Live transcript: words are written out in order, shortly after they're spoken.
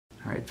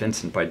All right,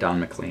 Vincent by Don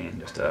McLean,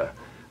 just a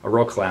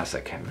real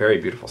classic, very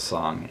beautiful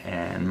song.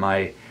 And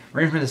my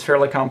arrangement is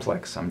fairly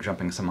complex. I'm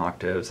jumping some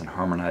octaves and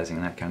harmonizing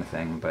and that kind of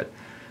thing, but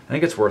I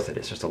think it's worth it.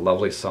 It's just a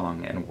lovely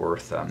song and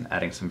worth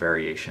adding some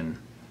variation,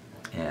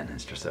 and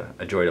it's just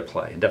a joy to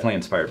play, and definitely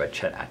inspired by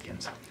Chet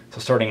Atkins. So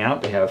starting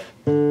out, we have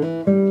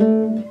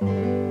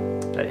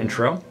that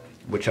intro,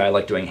 which I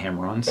like doing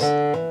hammer-ons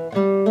to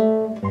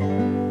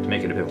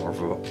make it a bit more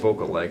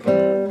vocal-like.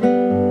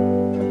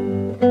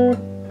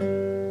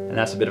 And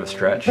that's a bit of a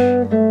stretch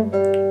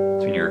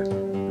between your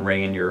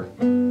ring and your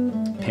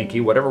pinky,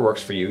 whatever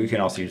works for you. You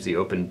can also use the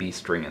open B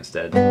string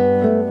instead of.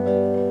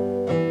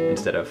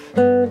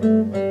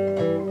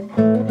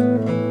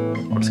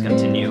 I'll just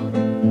continue.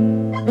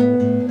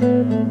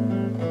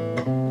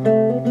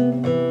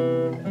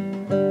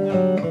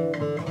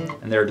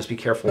 And there, just be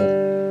careful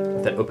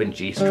with that open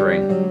G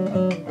string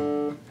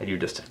that you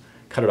just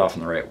cut it off in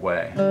the right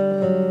way.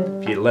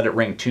 If you let it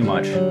ring too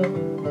much,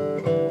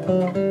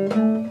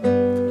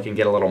 it can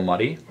get a little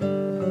muddy,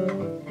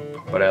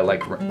 but I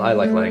like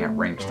letting it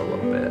ring just a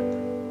little bit.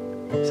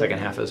 Second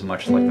half as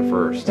much like the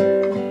first.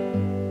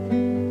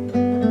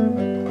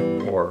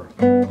 Or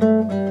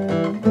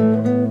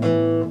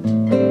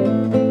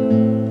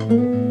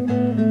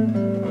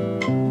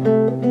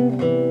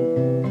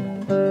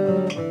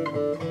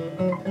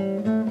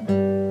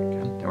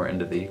then we're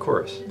into the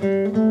chorus.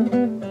 Here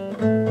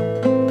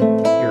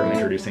I'm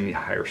introducing the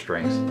higher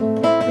strings.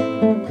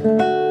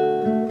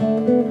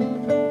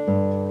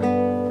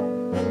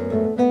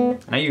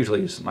 I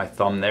usually use my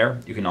thumb there.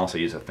 You can also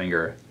use a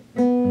finger.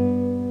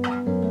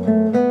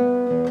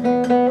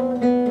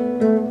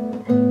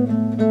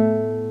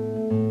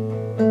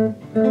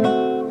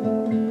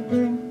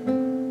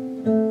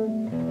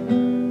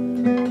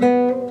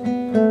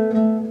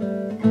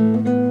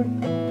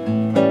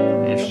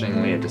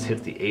 Interestingly, it just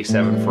hits the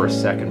A7 for a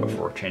second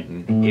before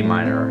changing to the A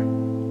minor.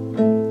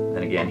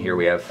 Then again, here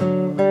we have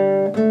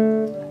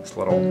this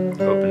little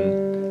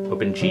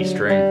open G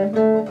string.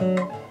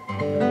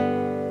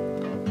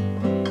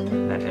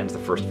 Ends the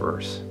first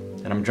verse.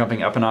 And I'm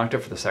jumping up an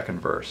octave for the second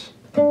verse.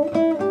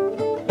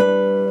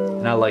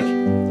 And I like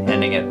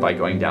ending it by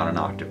going down an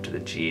octave to the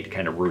G to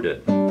kind of root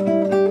it.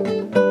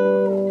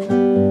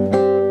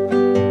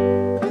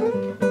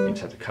 You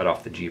just have to cut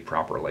off the G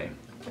properly.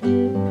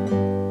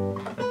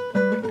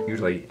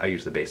 Usually I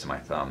use the base of my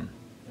thumb.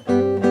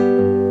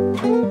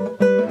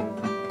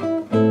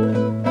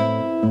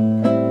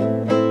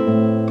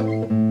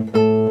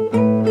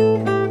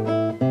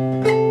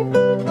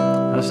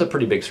 A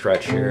pretty big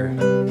stretch here.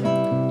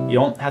 You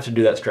don't have to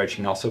do that stretch. You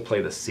can also play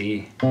the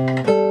C like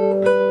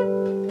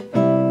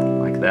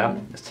that.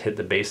 Just hit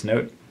the bass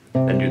note,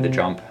 then do the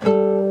jump.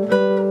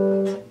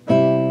 And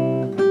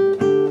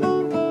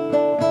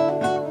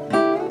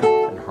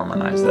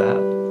harmonize that.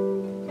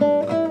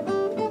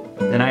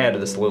 Then I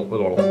added this little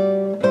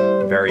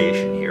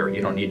variation here.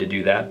 You don't need to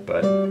do that,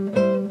 but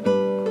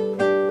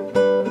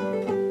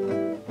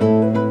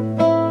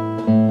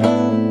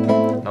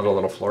another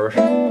little flourish.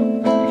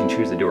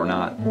 Choose to do or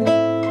not.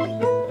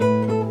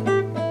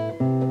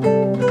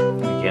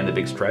 Again, the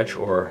big stretch,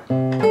 or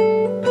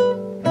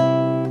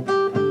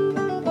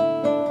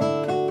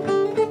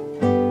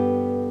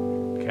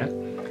okay.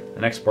 The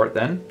next part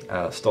then,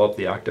 still up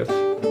the octave,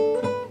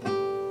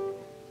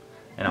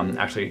 and I'm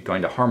actually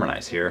going to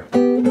harmonize here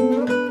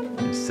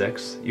in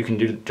 6. You can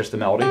do just the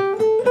melody,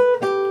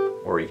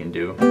 or you can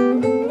do.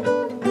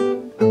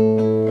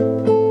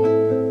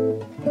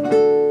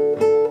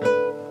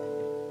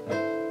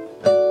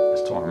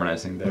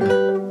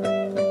 There.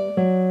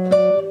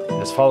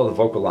 Just follow the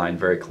vocal line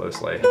very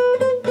closely,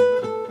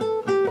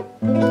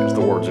 because the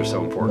words are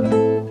so important.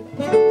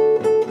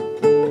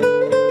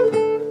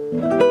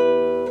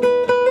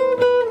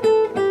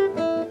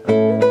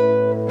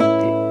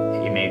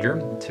 The A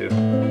major to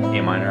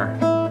A minor.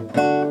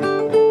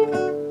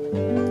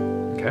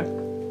 Okay.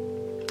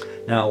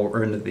 Now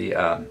we're into the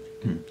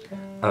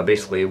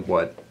basically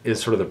what is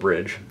sort of the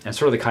bridge and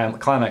sort of the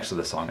climax of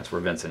the song. It's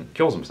where Vincent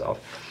kills himself.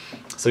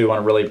 So you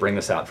want to really bring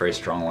this out very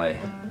strongly.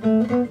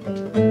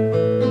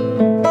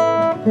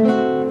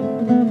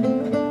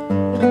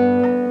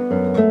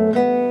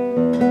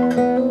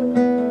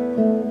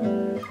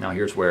 Now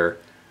here's where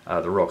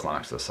the real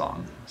climax of the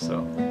song.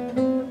 So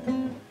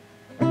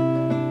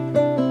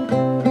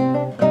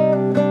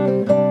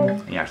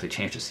you actually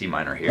change to C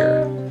minor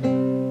here.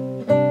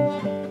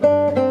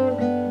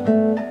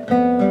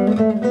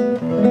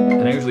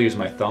 And I usually use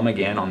my thumb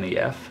again on the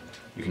F.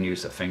 You can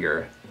use a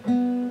finger.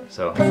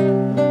 So, like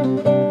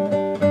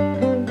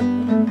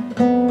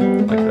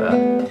that,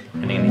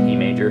 ending in the E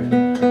major.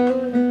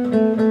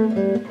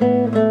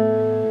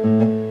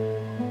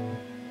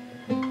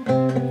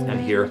 And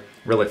here,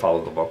 really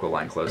follow the vocal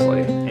line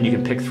closely. And you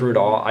can pick through it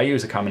all. I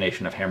use a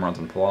combination of hammer-ons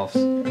and pull-offs.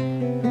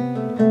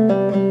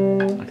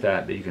 Like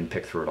that, but you can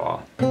pick through it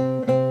all.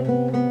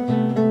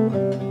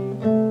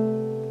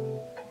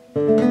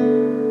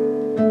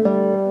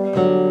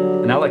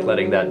 And I like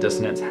letting that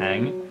dissonance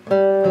hang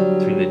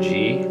between the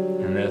G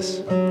and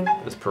this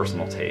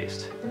personal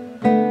taste.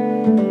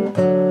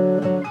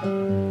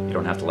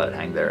 have to let it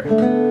hang there.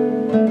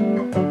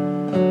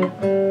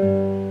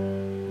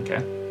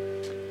 Okay.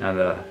 Now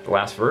the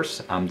last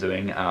verse, I'm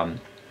doing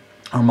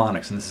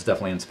harmonics, and this is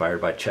definitely inspired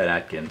by Chet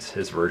Atkins.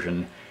 His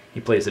version, he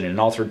plays it in an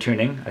altered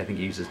tuning. I think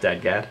he uses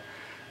DADGAD,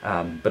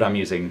 but I'm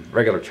using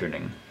regular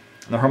tuning.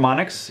 And the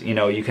harmonics, you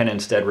know, you can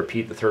instead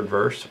repeat the third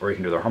verse, or you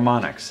can do the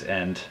harmonics.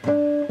 And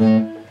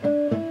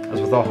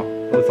as with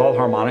all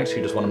harmonics,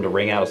 you just want them to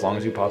ring out as long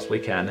as you possibly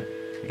can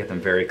and get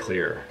them very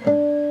clear.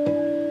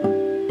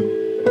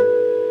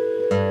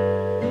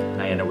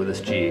 And I end up with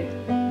this G.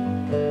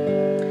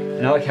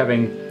 And I like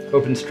having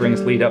open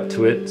strings lead up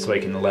to it so I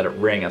can let it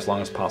ring as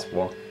long as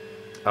possible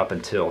up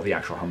until the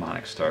actual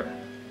harmonics start.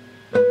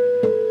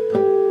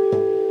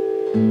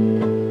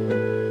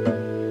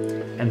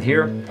 And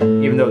here,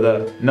 even though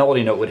the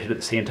melody note would hit at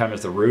the same time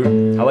as the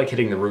root, I like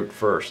hitting the root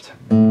first.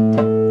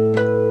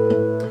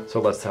 So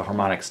it lets the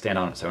harmonic stand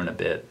on its own a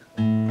bit.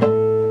 And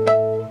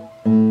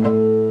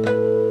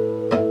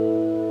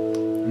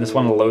this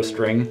one, the low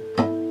string,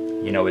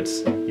 you know,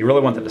 you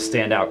really want that to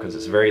stand out because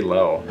it's very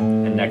low.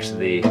 And next to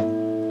the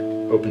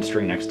open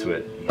string next to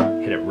it, you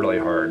hit it really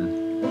hard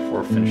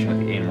before finishing with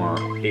the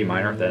A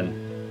minor, then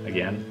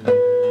again.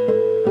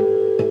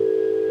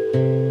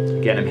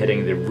 Again, I'm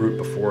hitting the root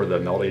before the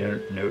melody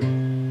note.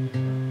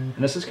 And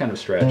this is kind of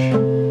stretch.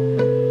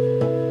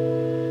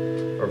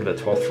 Over the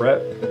 12th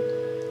fret,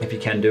 if you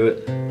can do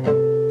it.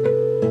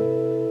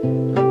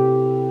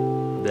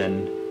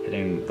 Then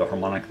hitting the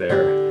harmonic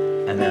there,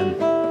 and then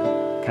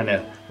kind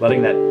of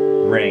letting that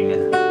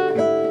ring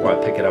while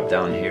I pick it up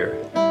down here.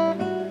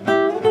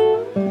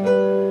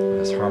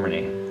 This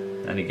harmony.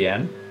 And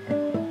again,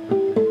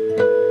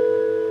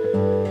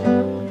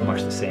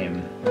 much the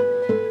same.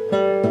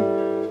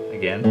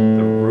 Again,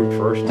 the root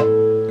first.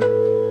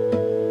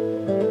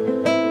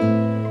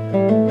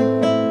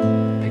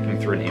 Picking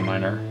through an A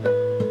minor.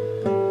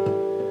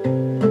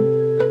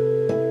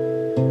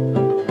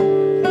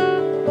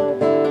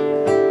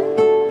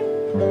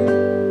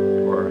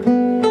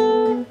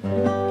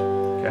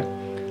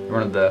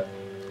 We're on the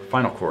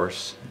final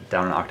chorus,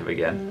 down an octave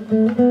again.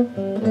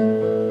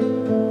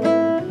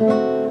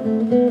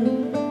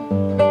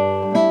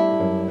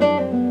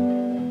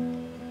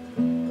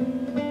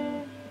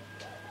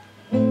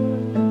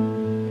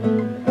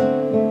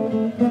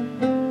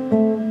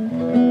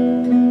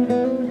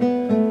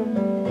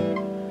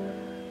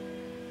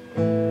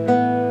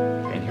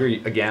 And here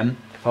again,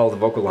 follow the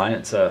vocal line.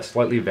 It's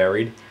slightly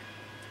varied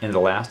in the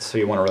last, so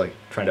you want to really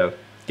try to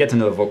get to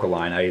know the vocal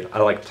line. I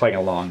like playing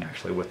along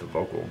actually with the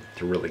vocal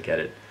to really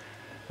get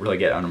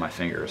under my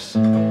fingers.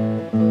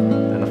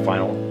 Then the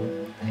final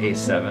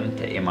A7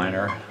 to A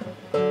minor.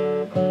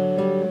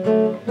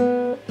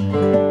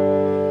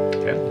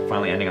 Okay,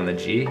 finally ending on the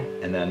G,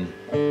 and then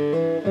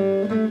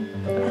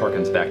it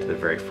harkens back to the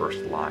very first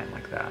line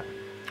like that.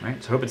 All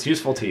right, so I hope it's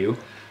useful to you.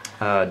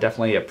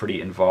 Definitely a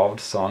pretty involved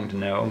song to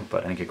know,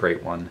 but I think a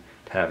great one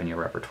to have in your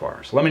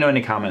repertoire. So let me know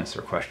any comments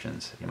or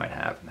questions you might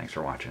have. Thanks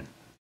for watching.